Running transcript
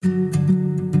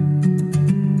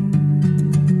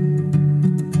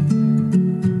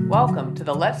Welcome to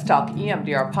the Let's Talk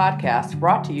EMDR podcast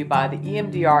brought to you by the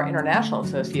EMDR International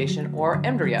Association, or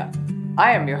EMDRIA.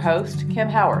 I am your host, Kim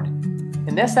Howard.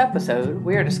 In this episode,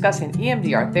 we are discussing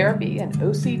EMDR therapy and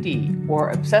OCD,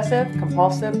 or obsessive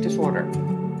compulsive disorder.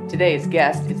 Today's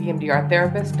guest is EMDR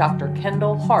therapist Dr.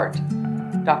 Kendall Hart.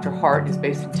 Dr. Hart is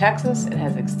based in Texas and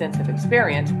has extensive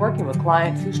experience working with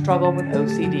clients who struggle with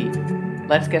OCD.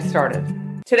 Let's get started.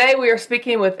 Today, we are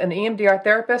speaking with an EMDR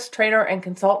therapist, trainer, and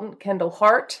consultant, Kendall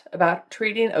Hart, about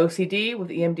treating OCD with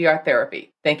EMDR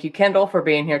therapy. Thank you, Kendall, for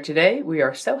being here today. We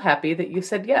are so happy that you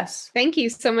said yes. Thank you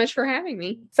so much for having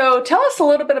me. So tell us a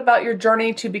little bit about your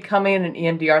journey to becoming an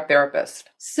EMDR therapist.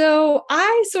 So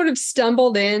I sort of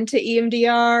stumbled into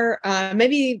EMDR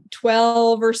maybe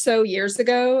 12 or so years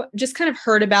ago, just kind of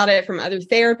heard about it from other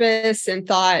therapists and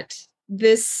thought,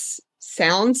 this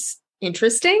sounds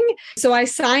interesting. So I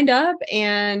signed up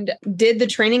and did the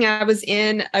training. I was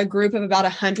in a group of about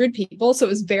 100 people. So it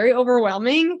was very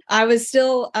overwhelming. I was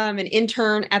still an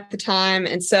intern at the time.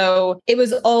 And so it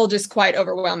was all just quite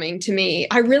overwhelming to me.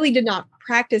 I really did not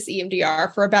practice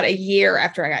EMDR for about a year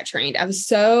after I got trained. I was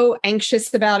so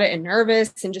anxious about it and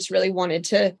nervous and just really wanted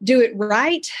to do it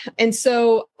right. And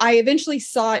so I eventually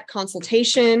sought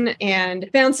consultation and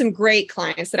found some great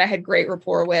clients that I had great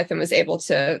rapport with and was able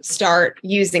to start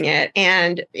using it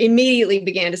and immediately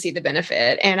began to see the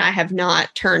benefit. And I have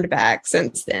not turned back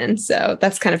since then. So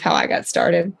that's kind of how I got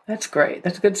started. That's great.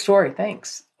 That's a good story.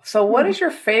 Thanks. So what is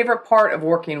your favorite part of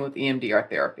working with EMDR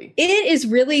therapy? It is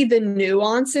really the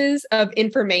nuances of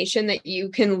information that you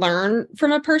can learn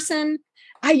from a person.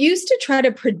 I used to try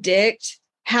to predict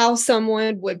how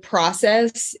someone would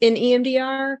process in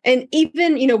EMDR and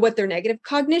even, what their negative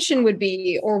cognition would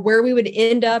be or where we would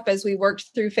end up as we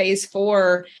worked through phase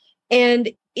 4. And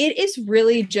it is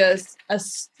really just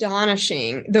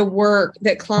astonishing the work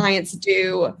that clients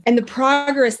do and the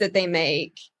progress that they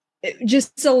make,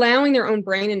 just allowing their own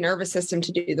brain and nervous system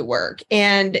to do the work.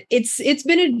 And it's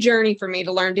been a journey for me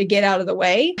to learn to get out of the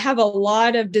way. I have a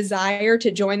lot of desire to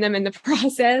join them in the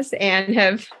process and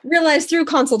have realized through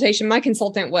consultation, my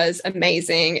consultant was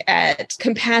amazing at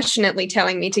compassionately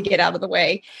telling me to get out of the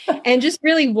way and just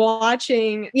really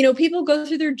watching, people go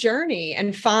through their journey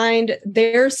and find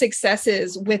their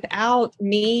successes without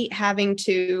me having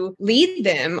to lead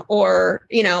them or,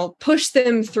 push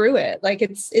them through it. Like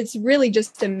it's really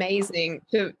just amazing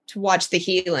to watch the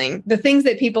healing, the things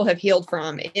that people have healed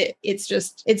from.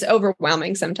 It's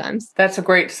overwhelming sometimes. That's a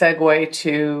great segue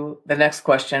to the next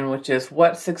question, which is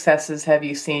what successes have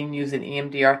you seen using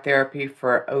EMDR therapy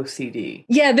for OCD?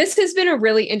 Yeah, this has been a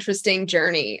really interesting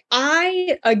journey.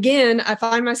 I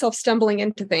find myself stumbling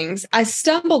into things. I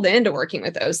stumbled into working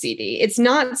with OCD. It's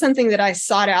not something that I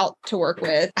sought out to work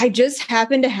with. I just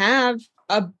happened to have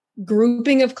a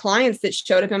grouping of clients that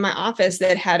showed up in my office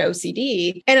that had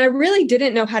OCD. And I really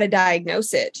didn't know how to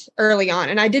diagnose it early on.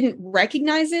 And I didn't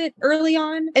recognize it early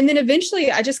on. And then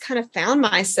eventually I just kind of found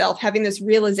myself having this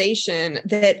realization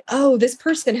that, oh, this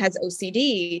person has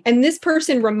OCD. And this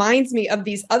person reminds me of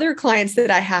these other clients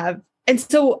that I have. And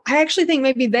so I actually think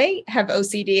maybe they have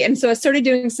OCD. And so I started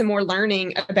doing some more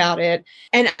learning about it.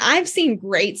 And I've seen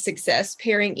great success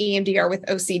pairing EMDR with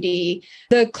OCD.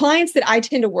 The clients that I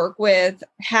tend to work with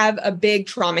have a big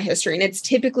trauma history, and it's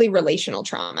typically relational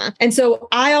trauma. And so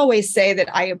I always say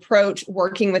that I approach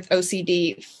working with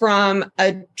OCD from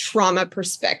a trauma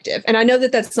perspective. And I know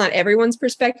that that's not everyone's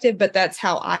perspective, but that's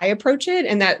how I approach it.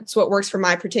 And that's what works for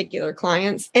my particular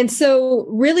clients. And so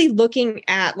really looking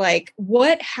at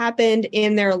what happened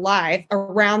in their life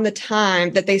around the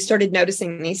time that they started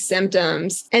noticing these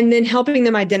symptoms, and then helping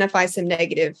them identify some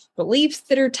negative beliefs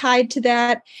that are tied to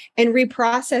that and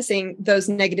reprocessing those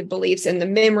negative beliefs and the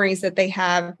memories that they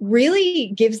have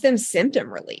really gives them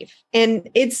symptom relief. And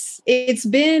it's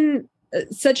been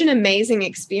such an amazing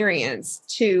experience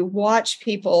to watch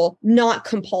people not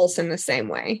compulse in the same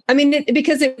way. I mean,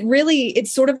 because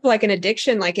it's sort of like an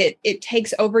addiction, like it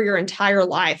takes over your entire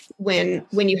life when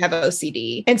you have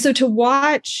OCD. And so to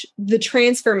watch the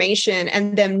transformation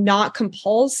and them not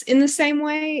compulse in the same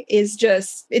way is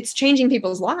just, it's changing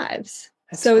people's lives.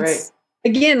 That's so great. It's,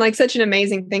 again, such an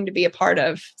amazing thing to be a part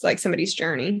of. It's like somebody's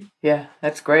journey. Yeah,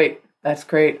 that's great. That's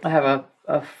great. I have a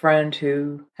friend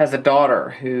who has a daughter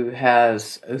who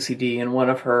has OCD, and one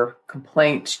of her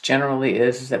complaints generally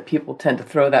is that people tend to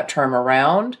throw that term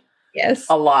around Yes.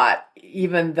 a lot,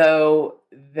 even though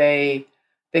they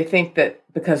think that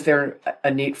because they're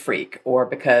a neat freak, or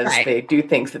because they do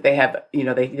things that they have,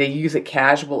 they use it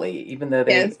casually, even though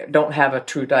they don't have a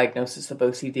true diagnosis of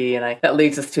OCD. And that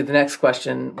leads us to the next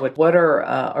question. What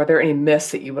are there any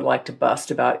myths that you would like to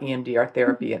bust about EMDR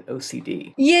therapy and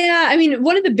OCD? Yeah. I mean,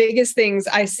 one of the biggest things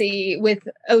I see with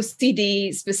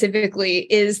OCD specifically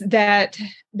is that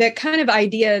kind of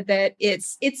idea that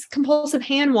it's compulsive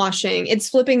hand washing, it's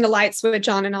flipping the light switch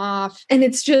on and off. And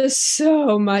it's just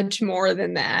so much more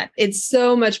than that. It's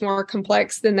so much more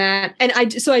complex than that. And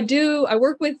I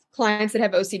work with clients that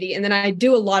have OCD, and then I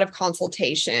do a lot of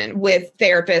consultation with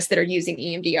therapists that are using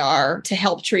EMDR to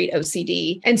help treat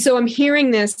OCD. And so I'm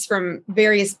hearing this from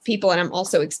various people, and I'm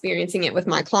also experiencing it with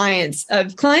my clients.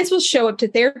 Clients will show up to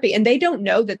therapy and they don't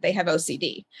know that they have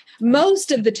OCD.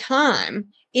 Most of the time,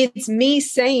 it's me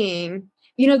saying,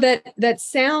 that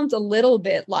sounds a little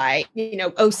bit like,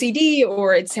 OCD,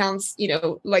 or it sounds,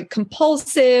 like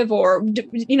compulsive, or,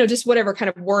 just whatever kind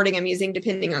of wording I'm using,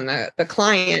 depending on the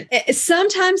client.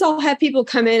 Sometimes I'll have people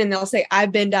come in and they'll say,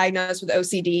 I've been diagnosed with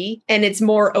OCD, and it's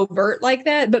more overt like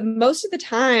that. But most of the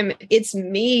time it's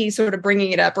me sort of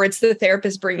bringing it up, or it's the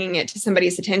therapist bringing it to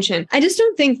somebody's attention. I just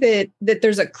don't think that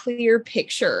there's a clear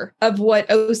picture of what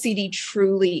OCD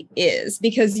truly is,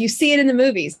 because you see it in the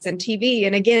movies and TV.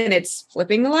 And again, it's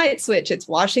flipping the light switch, it's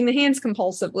washing the hands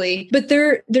compulsively, but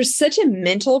there's such a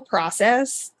mental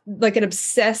process, like an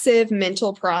obsessive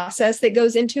mental process that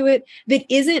goes into it that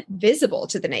isn't visible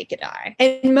to the naked eye.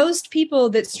 And most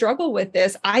people that struggle with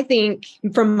this, I think,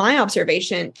 from my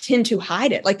observation, tend to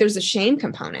hide it. Like there's a shame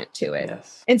component to it.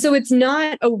 Yes. And so it's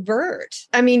not overt.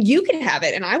 I mean, you could have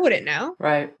it and I wouldn't know.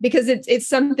 Right. Because it's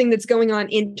something that's going on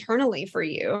internally for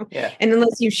you. Yeah. And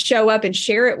unless you show up and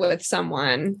share it with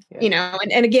someone,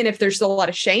 and again, if there's a lot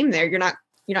of shame there, you're not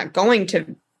going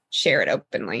to share it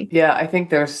openly. Yeah, I think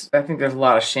there's a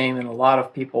lot of shame in a lot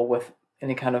of people with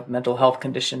any kind of mental health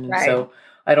condition. And so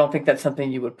I don't think that's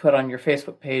something you would put on your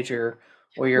Facebook page or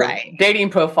your dating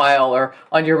profile or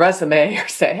on your resume, or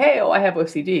say, hey, I have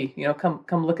OCD,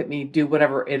 come look at me, do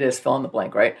whatever it is, fill in the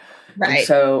blank. Right. And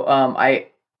so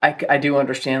I do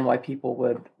understand why people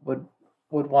would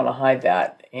want to hide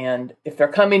that. And if they're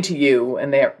coming to you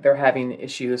and they're having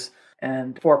issues,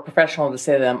 and for a professional to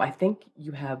say to them, I think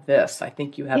you have this, I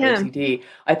think you have OCD,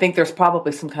 I think there's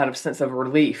probably some kind of sense of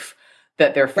relief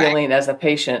that they're feeling as a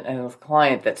patient and as a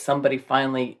client, that somebody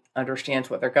finally understands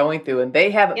what they're going through, and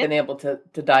they haven't been able to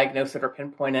diagnose it or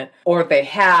pinpoint it, or they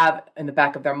have in the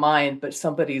back of their mind, but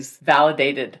somebody's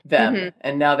validated them. Mm-hmm.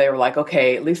 And now they were like,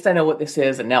 okay, at least I know what this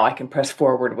is. And now I can press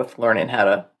forward with learning how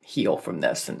to heal from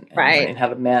this and learning how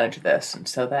to manage this. And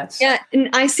so that's... Yeah. And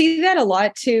I see that a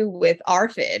lot too with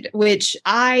ARFID, which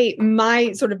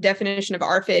my sort of definition of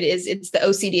ARFID is it's the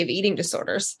OCD of eating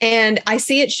disorders. And I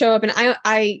see it show up, and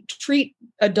I treat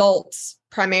adults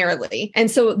primarily. And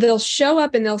so they'll show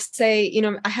up and they'll say,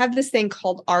 I have this thing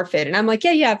called ARFID. And I'm like,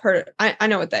 yeah, I've heard it. I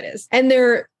know what that is. And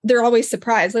they're always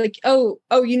surprised, like, oh,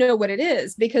 you know what it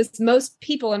is, because most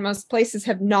people in most places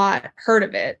have not heard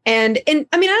of it. And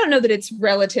I mean, I don't know that it's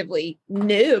relatively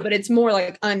new, but it's more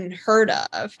like unheard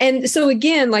of. And so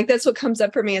again, like that's what comes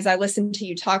up for me as I listen to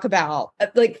you talk about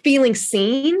like feeling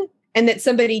seen, and that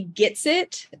somebody gets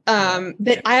it,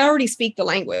 that I already speak the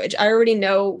language. I already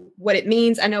know what it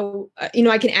means. I know,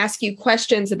 I can ask you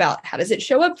questions about how does it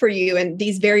show up for you and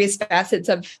these various facets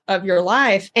of your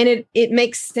life. And it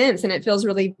makes sense, and it feels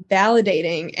really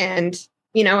validating. And,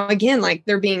 again, like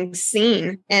they're being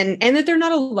seen and that they're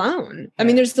not alone. I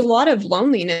mean, there's a lot of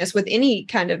loneliness with any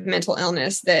kind of mental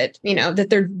illness that, that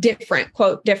they're different,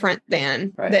 quote, different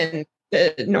than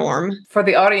the norm. For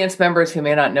the audience members who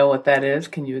may not know what that is,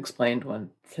 can you explain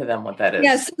to them what that is?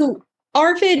 Yeah, so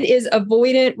ARFID is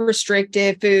avoidant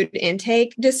restrictive food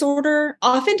intake disorder.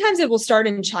 Oftentimes it will start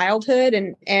in childhood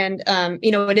and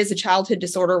it is a childhood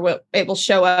disorder. It will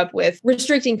show up with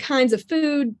restricting kinds of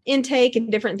food intake and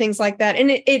different things like that.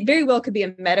 And it very well could be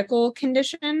a medical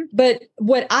condition. But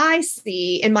what I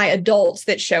see in my adults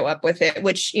that show up with it,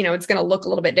 which, it's going to look a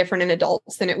little bit different in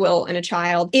adults than it will in a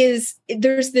child, is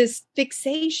there's this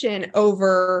fixation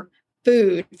over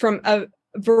food from a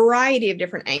variety of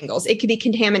different angles. It could be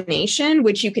contamination,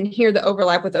 which you can hear the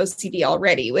overlap with OCD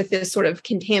already, with this sort of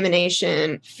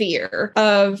contamination fear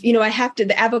of,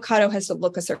 the avocado has to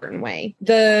look a certain way.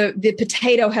 The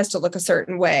potato has to look a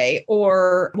certain way,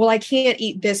 or, well, I can't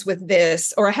eat this with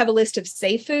this, or I have a list of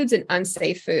safe foods and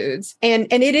unsafe foods. And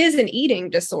it is an eating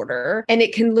disorder, and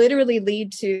it can literally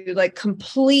lead to like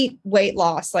complete weight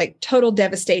loss, like total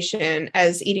devastation,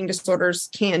 as eating disorders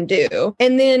can do.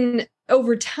 And then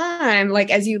over time,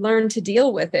 like as you learn to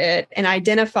deal with it and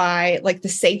identify like the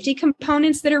safety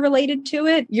components that are related to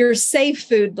it, your safe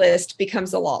food list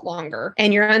becomes a lot longer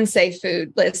and your unsafe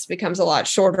food list becomes a lot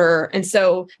shorter. And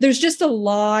so there's just a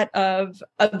lot of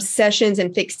obsessions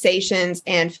and fixations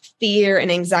and fear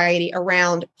and anxiety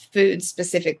around food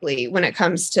specifically when it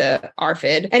comes to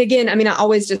ARFID. And again, I mean, I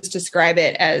always just describe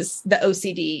it as the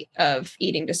OCD of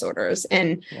eating disorders.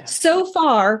 And so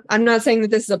far, I'm not saying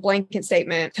that this is a blanket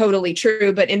statement, totally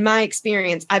true, but in my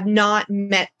experience, I've not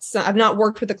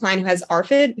worked with a client who has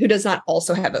ARFID who does not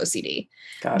also have OCD.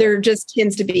 There just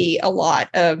tends to be a lot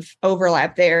of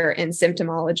overlap there in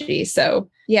symptomology. So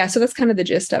so that's kind of the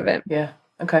gist of it. Yeah.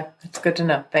 Okay. That's good to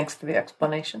know. Thanks for the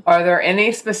explanation. Are there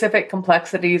any specific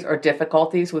complexities or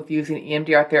difficulties with using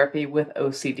EMDR therapy with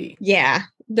OCD? Yeah,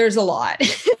 there's a lot.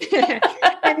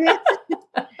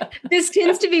 This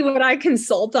tends to be what I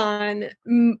consult on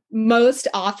most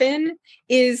often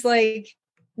is like,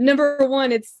 number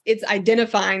one, it's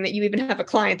identifying that you even have a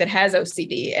client that has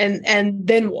OCD and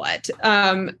then what?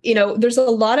 There's a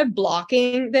lot of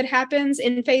blocking that happens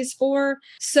in phase 4.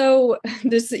 So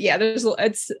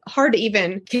it's hard to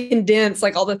even condense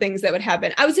like all the things that would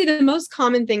happen. I would say the most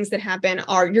common things that happen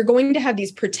are you're going to have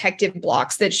these protective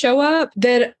blocks that show up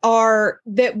that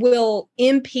will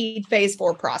impede phase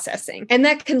 4 processing. And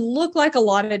that can look like a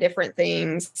lot of different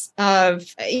things of,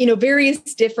 various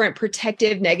different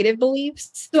protective negative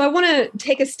beliefs. So I want to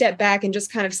take a step back and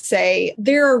just kind of say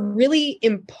there are really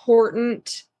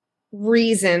important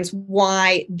reasons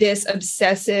why this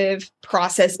obsessive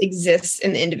process exists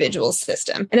in the individual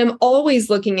system. And I'm always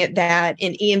looking at that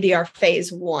in EMDR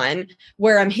phase 1,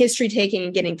 where I'm history taking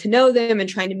and getting to know them and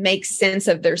trying to make sense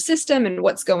of their system and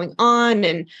what's going on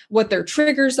and what their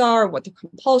triggers are, what their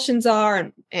compulsions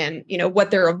are, and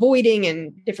what they're avoiding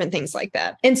and different things like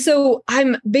that. And so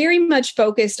I'm very much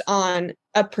focused on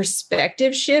a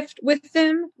perspective shift with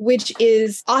them, which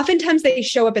is oftentimes they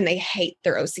show up and they hate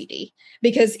their OCD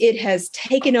because it has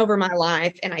taken over my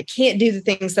life and I can't do the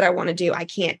things that I want to do. I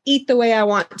can't eat the way I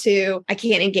want to. I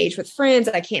can't engage with friends.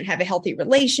 I can't have a healthy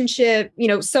relationship,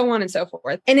 so on and so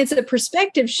forth. And it's a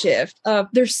perspective shift of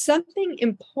there's something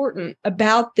important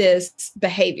about this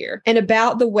behavior and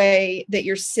about the way that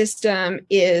your system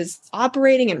is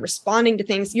operating and responding to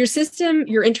things.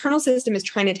 Your internal system is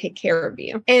trying to take care of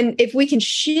you. And if we can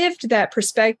shift that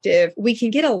perspective, we can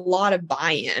get a lot of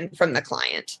buy-in from the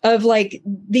client of like,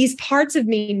 these parts of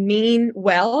me mean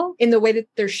well in the way that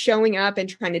they're showing up and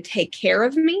trying to take care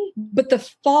of me, but the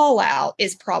fallout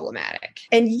is problematic.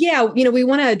 And we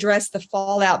want to address the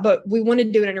fallout, but we want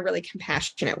to do it in a really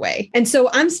compassionate way. And so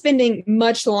I'm spending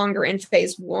much longer in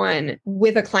phase 1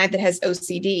 with a client that has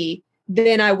OCD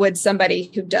than I would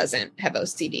somebody who doesn't have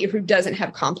OCD, who doesn't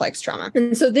have complex trauma.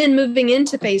 And so then moving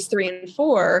into phase 3 and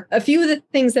 4, a few of the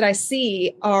things that I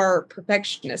see are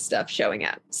perfectionist stuff showing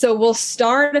up. So we'll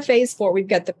start a phase 4. We've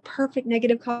got the perfect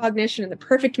negative cognition and the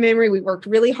perfect memory. We worked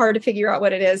really hard to figure out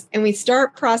what it is. And we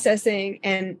start processing.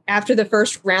 And after the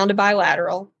first round of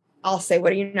bilateral, I'll say,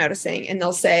 what are you noticing? And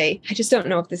they'll say, I just don't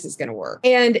know if this is going to work.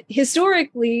 And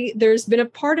historically, there's been a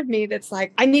part of me that's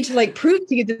like, I need to prove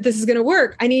to you that this is going to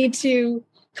work. I need to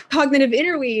cognitive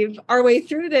interweave our way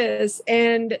through this.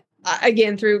 And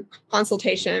again, through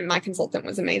consultation, my consultant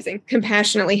was amazing,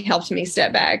 compassionately helped me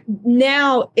step back.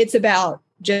 Now it's about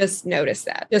just notice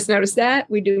that. Just notice that.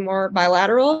 We do more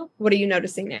bilateral. What are you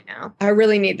noticing now? I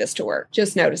really need this to work.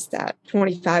 Just notice that.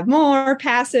 25 more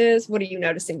passes. What are you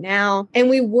noticing now?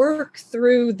 And we work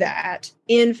through that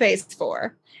in phase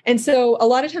 4. And so a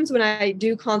lot of times when I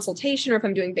do consultation or if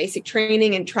I'm doing basic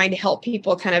training and trying to help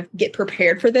people kind of get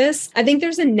prepared for this, I think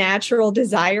there's a natural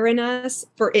desire in us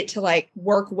for it to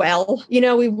work well.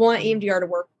 We want EMDR to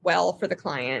work well for the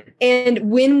client. And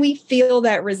when we feel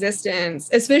that resistance,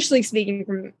 especially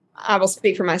I will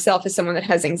speak for myself as someone that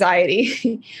has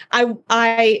anxiety,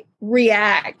 I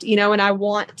react, and I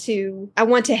want to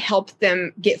help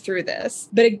them get through this.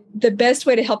 But the best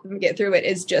way to help them get through it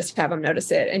is just have them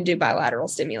notice it and do bilateral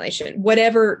stimulation,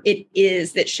 whatever it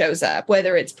is that shows up,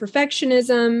 whether it's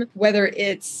perfectionism, whether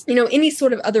it's, any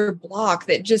sort of other block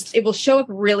that it will show up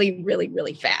really, really,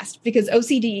 really fast because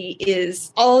OCD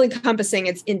is all encompassing.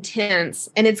 It's intense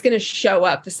and it's going to show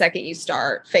up the second you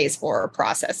start phase 4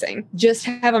 processing. Just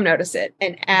have them notice it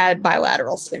and add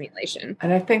bilateral stimulation.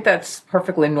 And I think that's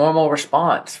perfectly normal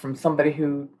response from somebody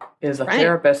who is a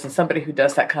therapist and somebody who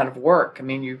does that kind of work. I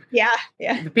mean,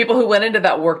 the people who went into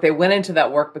that work, they went into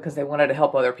that work because they wanted to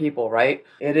help other people, right?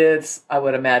 It is, I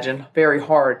would imagine, very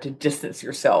hard to distance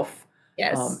yourself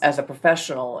as a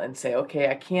professional and say, okay,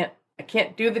 I can't I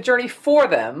can't do the journey for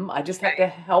them. I just have to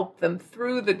help them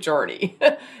through the journey.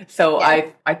 So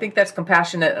I think that's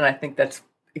compassionate, and I think that's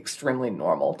extremely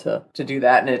normal to do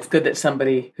that. And it's good that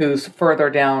somebody who's further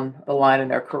down the line in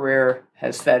their career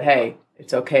has said, hey,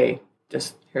 it's okay.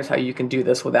 Just here's how you can do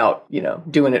this without,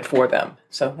 doing it for them.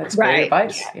 So that's great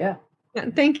advice. Yeah.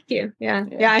 Thank you. Yeah.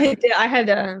 I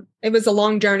had it was a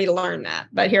long journey to learn that,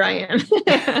 but here I am.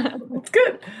 That's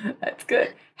good. That's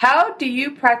good. How do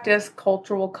you practice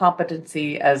cultural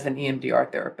competency as an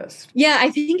EMDR therapist? Yeah,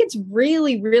 I think it's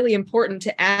really, really important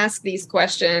to ask these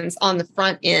questions on the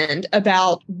front end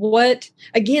about what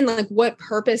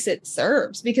purpose it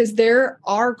serves, because there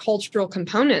are cultural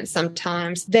components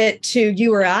sometimes that to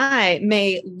you or I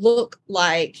may look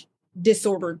like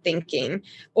disordered thinking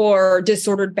or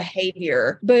disordered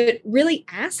behavior, but really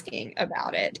asking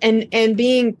about it and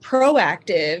being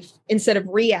proactive instead of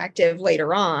reactive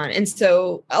later on. And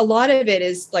so a lot of it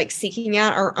is like seeking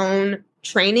out our own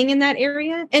training in that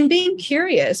area and being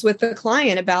curious with the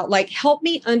client about like, help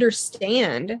me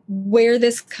understand where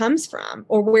this comes from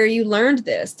or where you learned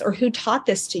this or who taught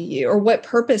this to you or what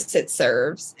purpose it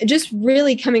serves. Just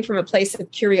really coming from a place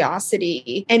of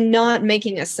curiosity and not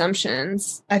making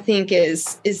assumptions, I think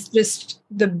is just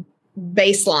the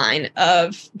baseline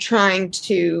of trying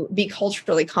to be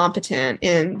culturally competent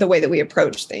in the way that we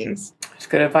approach things. That's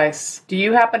good advice. Do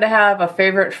you happen to have a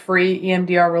favorite free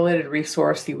EMDR related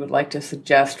resource you would like to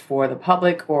suggest for the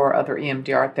public or other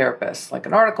EMDR therapists, like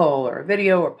an article or a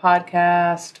video or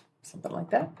podcast? Something like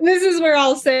that. This is where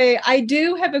I'll say I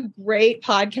do have a great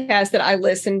podcast that I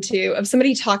listen to of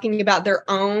somebody talking about their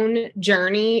own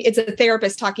journey. It's a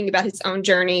therapist talking about his own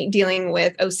journey dealing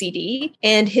with OCD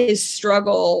and his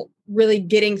struggle really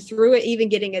getting through it, even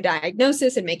getting a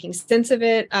diagnosis and making sense of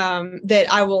it, that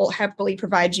I will happily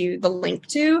provide you the link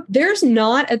to. There's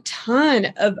not a ton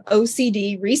of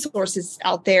OCD resources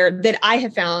out there that I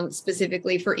have found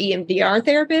specifically for EMDR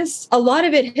therapists. A lot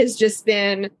of it has just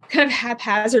been kind of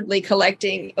haphazardly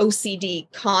collecting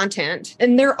OCD content.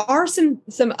 And there are some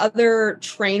other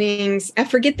trainings. I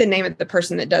forget the name of the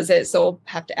person that does it, so I'll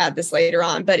have to add this later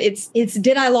on, but it's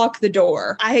Did I Lock the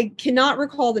Door? I cannot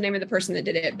recall the name of the person that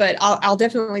did it, but I'll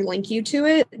definitely link you to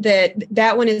it.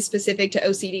 That one is specific to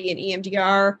OCD and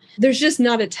EMDR. There's just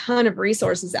not a ton of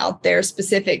resources out there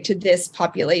specific to this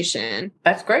population.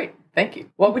 That's great. Thank you.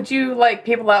 What would you like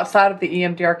people outside of the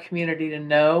EMDR community to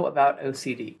know about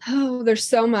OCD? Oh, there's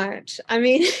so much. I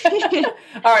mean,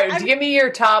 all right. Give me your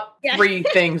top 3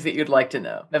 things that you'd like to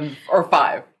know, or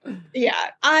 5. Yeah.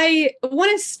 I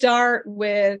want to start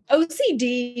with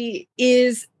OCD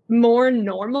is more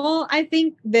normal, I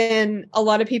think, than a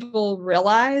lot of people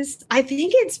realize. I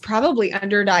think it's probably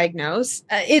underdiagnosed.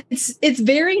 It's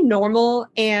very normal.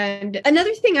 And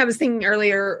another thing I was thinking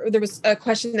earlier, there was a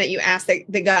question that you asked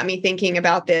that got me thinking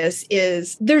about this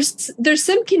is there's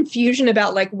some confusion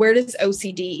about like, where does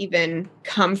OCD even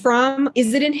come from?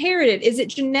 Is it inherited? Is it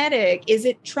genetic? Is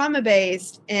it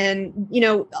trauma-based? And,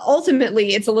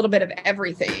 ultimately it's a little bit of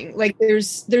everything. Like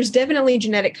there's definitely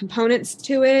genetic components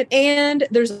to it. And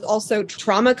there's also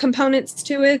trauma components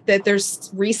to it, that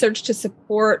there's research to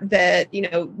support that,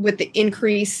 with the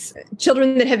increase,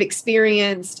 children that have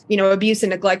experienced, abuse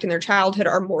and neglect in their childhood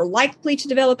are more likely to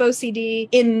develop OCD.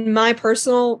 In my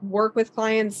personal work with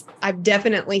clients, I've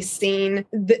definitely seen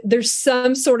that there's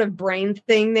some sort of brain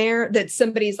thing there that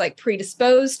somebody's like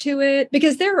predisposed to it,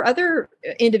 because there are other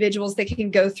individuals that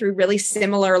can go through really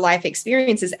similar life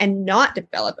experiences and not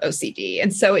develop OCD.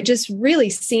 And so it just really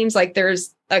seems like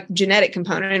there's a genetic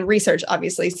component, and research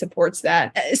obviously supports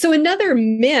that. So another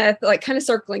myth, like kind of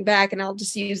circling back, and I'll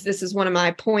just use this as one of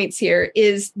my points here,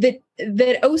 is that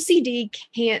OCD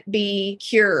can't be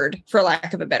cured, for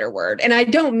lack of a better word. And I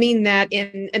don't mean that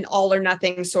in an all or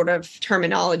nothing sort of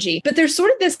terminology, but there's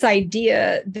sort of this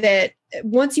idea that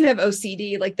once you have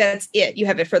OCD, like that's it, you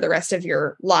have it for the rest of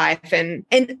your life. And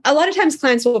a lot of times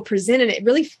clients will present and it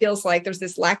really feels like there's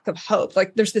this lack of hope.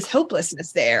 Like there's this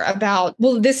hopelessness there about,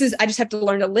 well, I just have to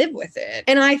learn to live with it.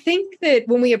 And I think that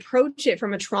when we approach it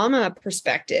from a trauma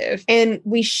perspective and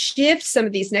we shift some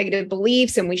of these negative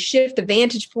beliefs and we shift the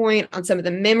vantage point on some of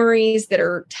the memories that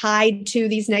are tied to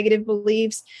these negative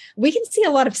beliefs, we can see a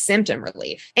lot of symptom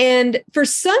relief. And for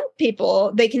some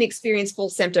people, they can experience full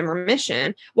symptom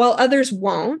remission, while others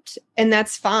won't. And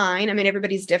that's fine. I mean,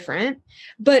 everybody's different.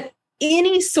 But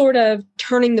any sort of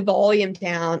turning the volume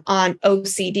down on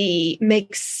OCD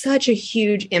makes such a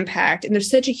huge impact. And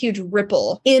there's such a huge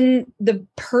ripple in the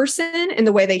person and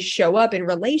the way they show up in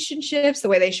relationships, the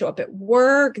way they show up at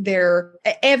work, their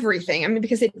everything. I mean,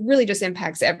 because it really just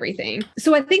impacts everything.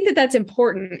 So I think that that's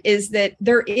important, is that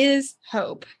there is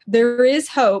hope. There is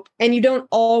hope. And you don't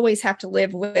always have to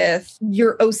live with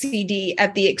your OCD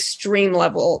at the extreme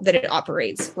level that it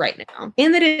operates right now.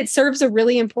 And that it serves a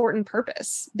really important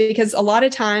purpose, because a lot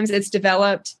of times it's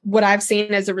developed, what I've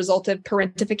seen, as a result of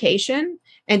parentification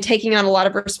and taking on a lot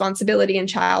of responsibility in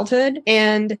childhood.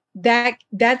 And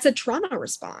that's a trauma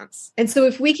response. And so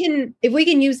if we can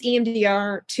use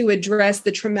EMDR to address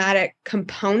the traumatic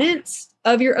components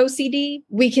of your OCD,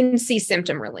 we can see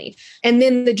symptom relief. And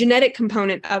then the genetic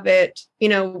component of it,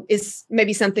 is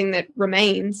maybe something that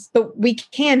remains, but we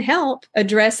can help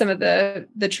address some of the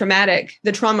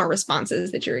trauma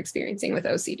responses that you're experiencing with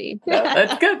OCD. No,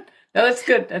 that's good. No, that's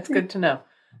good. That's good to know.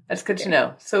 That's good to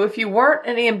know. So if you weren't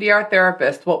an EMDR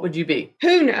therapist, what would you be?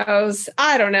 Who knows?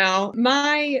 I don't know.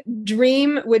 My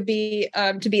dream would be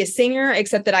to be a singer,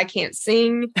 except that I can't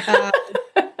sing.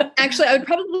 Actually, I would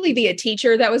probably be a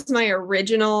teacher. That was my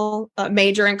original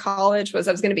major in college, was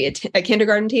I was going to be a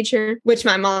kindergarten teacher, which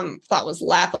my mom thought was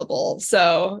laughable.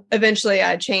 So eventually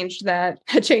I changed that.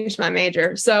 I changed my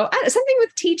major. So something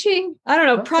with teaching, I don't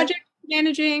know, okay. Project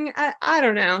managing. I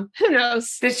don't know. Who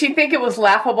knows? Did she think it was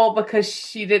laughable because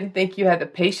she didn't think you had the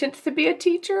patience to be a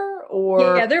teacher?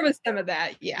 Or yeah, there was some of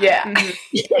that. Yeah. Yeah.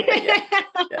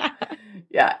 Mm-hmm.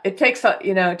 Yeah. It takes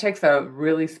a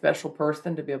really special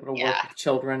person to be able to work with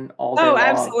children all day long.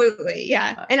 Absolutely.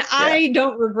 Yeah. And I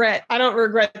don't regret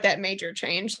that major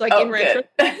change. Like in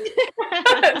retrospect.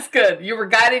 That's good. You were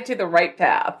guided to the right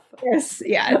path. Yes.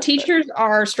 Yeah. Teachers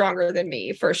are stronger than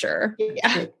me for sure.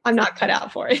 Yeah. I'm not cut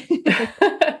out for it.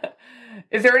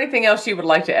 Is there anything else you would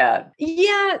like to add?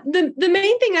 Yeah, the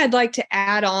main thing I'd like to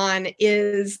add on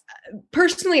is,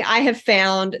 personally, I have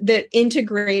found that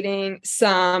integrating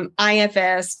some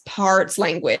IFS parts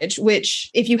language,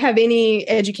 which if you have any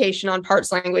education on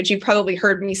parts language, you've probably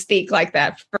heard me speak like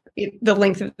that for the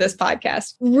length of this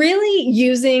podcast. Really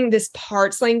using this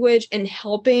parts language and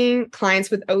helping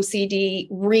clients with OCD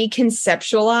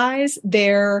reconceptualize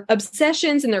their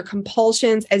obsessions and their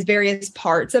compulsions as various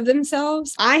parts of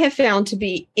themselves, I have found to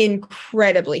be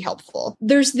incredibly helpful.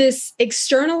 There's this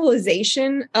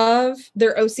externalization of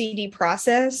their OCD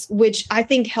process, which I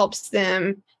think helps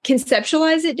them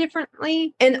conceptualize it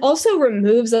differently and also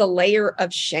removes a layer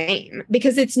of shame,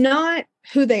 because it's not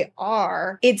who they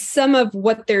are, it's some of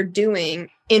what they're doing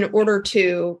in order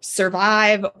to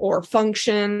survive or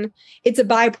function. It's a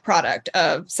byproduct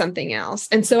of something else.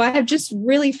 And so I have just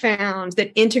really found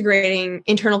that integrating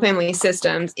internal family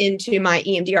systems into my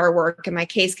EMDR work and my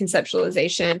case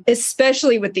conceptualization,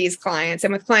 especially with these clients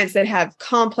and with clients that have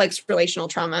complex relational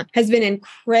trauma, has been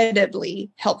incredibly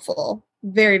helpful.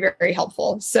 Very, very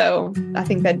helpful. So I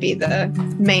think that'd be the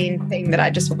main thing that I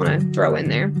just want to throw in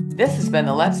there. This has been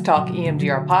the Let's Talk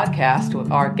EMDR podcast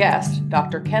with our guest,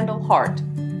 Dr. Kendall Hart.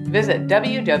 Visit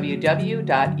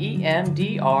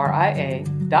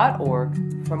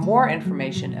www.emdria.org for more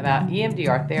information about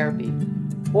EMDR therapy,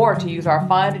 or to use our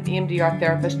Find an EMDR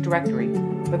Therapist directory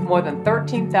with more than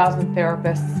 13,000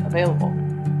 therapists available.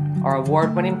 Our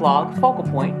award-winning blog, Focal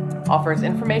Point, offers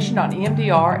information on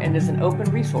EMDR and is an open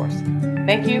resource.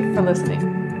 Thank you for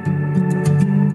listening.